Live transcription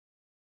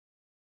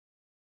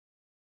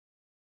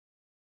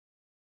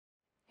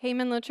Hey,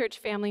 Menlo Church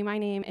family, my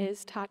name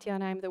is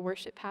Tatiana. I'm the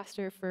worship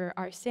pastor for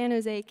our San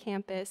Jose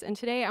campus, and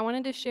today I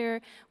wanted to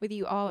share with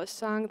you all a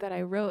song that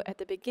I wrote at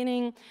the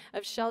beginning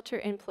of Shelter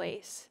in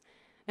Place.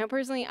 Now,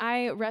 personally,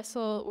 I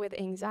wrestle with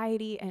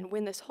anxiety, and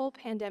when this whole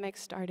pandemic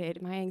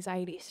started, my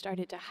anxiety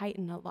started to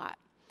heighten a lot.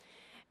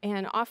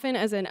 And often,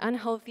 as an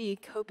unhealthy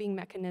coping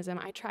mechanism,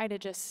 I try to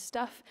just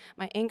stuff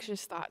my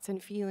anxious thoughts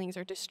and feelings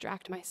or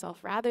distract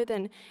myself rather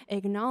than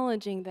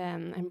acknowledging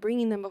them and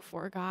bringing them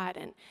before God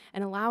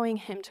and allowing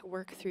Him to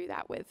work through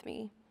that with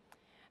me.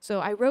 So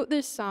I wrote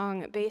this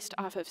song based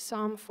off of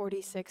Psalm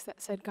 46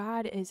 that said,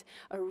 God is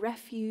a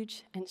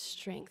refuge and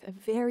strength, a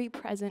very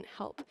present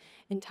help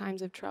in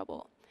times of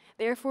trouble.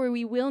 Therefore,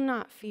 we will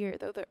not fear,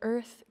 though the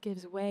earth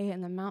gives way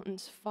and the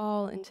mountains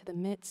fall into the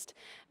midst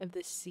of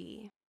the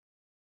sea.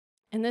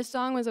 And this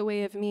song was a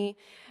way of me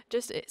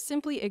just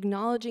simply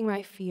acknowledging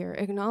my fear,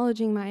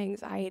 acknowledging my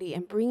anxiety,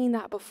 and bringing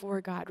that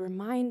before God,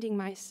 reminding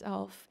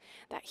myself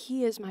that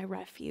He is my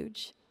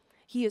refuge.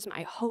 He is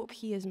my hope.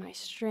 He is my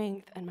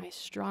strength and my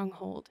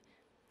stronghold.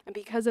 And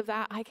because of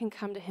that, I can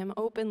come to Him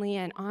openly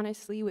and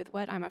honestly with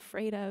what I'm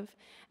afraid of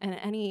and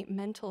any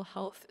mental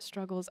health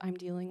struggles I'm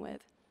dealing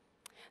with.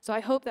 So I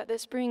hope that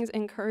this brings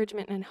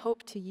encouragement and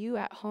hope to you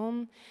at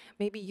home.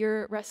 Maybe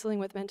you're wrestling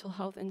with mental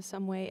health in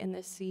some way in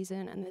this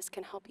season, and this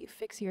can help you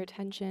fix your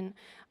attention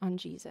on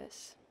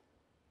Jesus.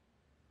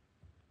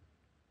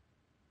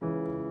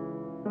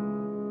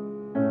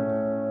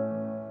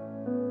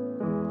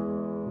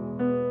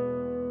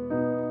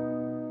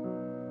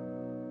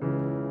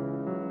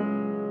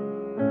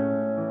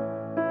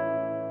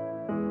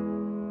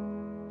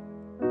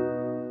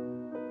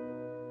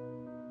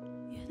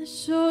 You're the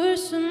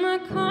source of my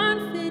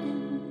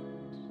confidence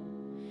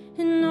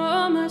and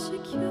all my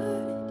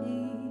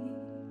security,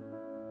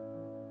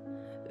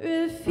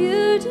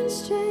 refuge and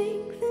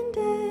strength and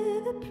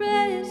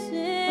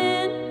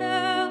ever-present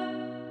help.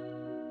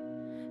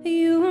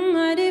 You are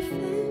my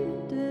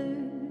defender,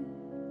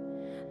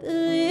 the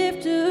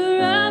lifter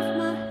of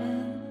my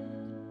head,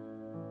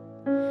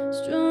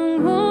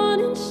 stronghold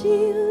and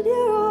shield,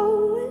 you're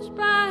always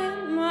by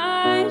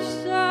my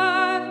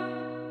side.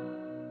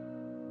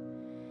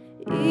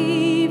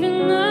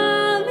 Even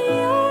though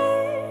the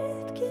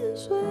earth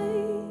gives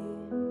way,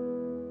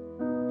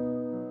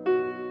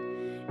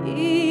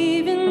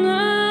 even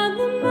though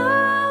the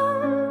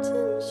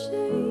mountains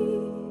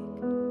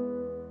shake,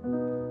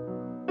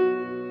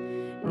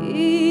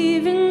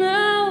 even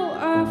though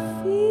I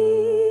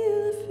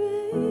feel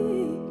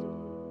afraid,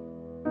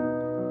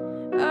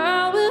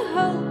 I will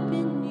hope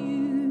in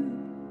you,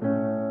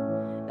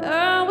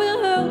 I will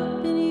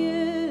hope in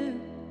you.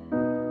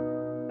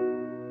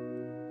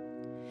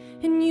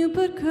 And you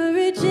put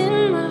courage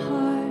in my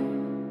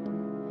heart,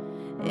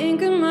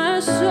 anchor my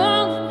soul